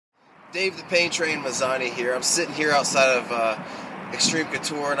Dave the PainTrain Mazany here. I'm sitting here outside of Xtreme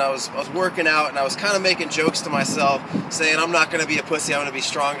Couture, and I was working out, and I was kind of making jokes to myself, saying I'm not going to be a pussy, I'm going to be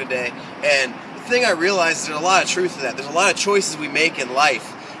strong today. And the thing I realized is there's a lot of truth to that. There's a lot of choices we make in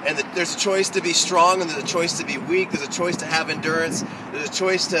life, and there's a choice to be strong, and there's a choice to be weak. There's a choice to have endurance. There's a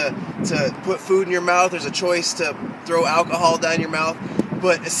choice to put food in your mouth. There's a choice to throw alcohol down your mouth.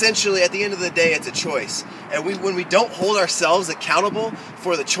 But essentially, at the end of the day, it's a choice. And when we don't hold ourselves accountable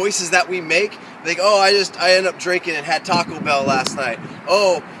for the choices that we make, like, oh, I ended up drinking and had Taco Bell last night.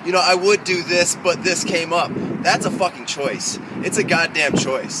 Oh, you know, I would do this, but this came up. That's a fucking choice. It's a goddamn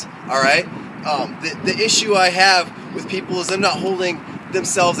choice. All right. The issue I have with people is them not holding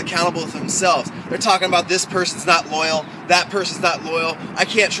themselves accountable to themselves. They're talking about this person's not loyal, that person's not loyal. I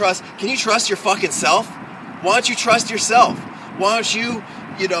can't trust. Can you trust your fucking self? Why don't you trust yourself? Why don't you,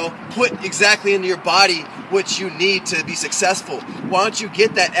 put exactly into your body what you need to be successful? Why don't you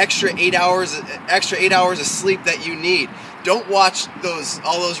get that extra 8 hours of sleep that you need? Don't watch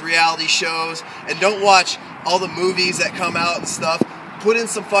all those reality shows, and don't watch all the movies that come out and stuff. Put in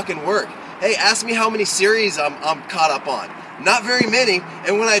some fucking work. Hey, ask me how many series I'm caught up on. Not very many,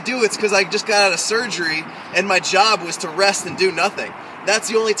 and when I do, it's because I just got out of surgery, and my job was to rest and do nothing. That's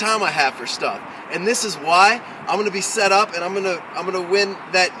the only time I have for stuff. And this is why I'm going to be set up, and I'm going to win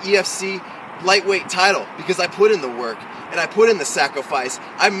that EFC lightweight title, because I put in the work and I put in the sacrifice.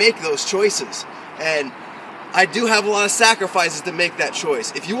 I make those choices, and I do have a lot of sacrifices to make that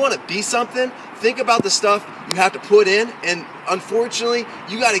choice. If you want to be something, think about the stuff you have to put in, and unfortunately,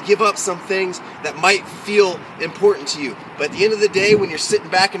 you got to give up some things that might feel important to you. But at the end of the day, when you're sitting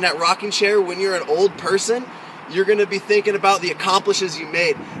back in that rocking chair, when you're an old person, you're going to be thinking about the accomplishments you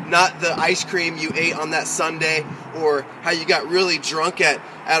made, not the ice cream you ate on that Sunday, or how you got really drunk at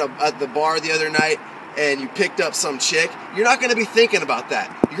the bar the other night and you picked up some chick. You're not going to be thinking about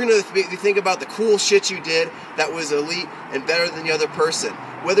that. You're going to be thinking about the cool shit you did that was elite and better than the other person.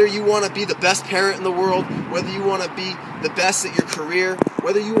 Whether you want to be the best parent in the world, whether you want to be the best at your career,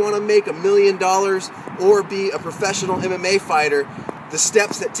 whether you want to make $1 million or be a professional MMA fighter, the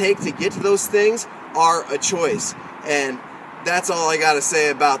steps that take to get to those things are a choice. And that's all I got to say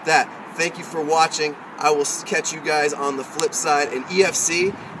about that. Thank you for watching. I will catch you guys on the flip side. In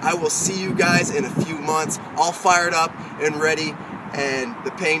EFC, I will see you guys in a few months, all fired up and ready, and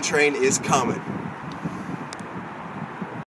the PainTrain is coming.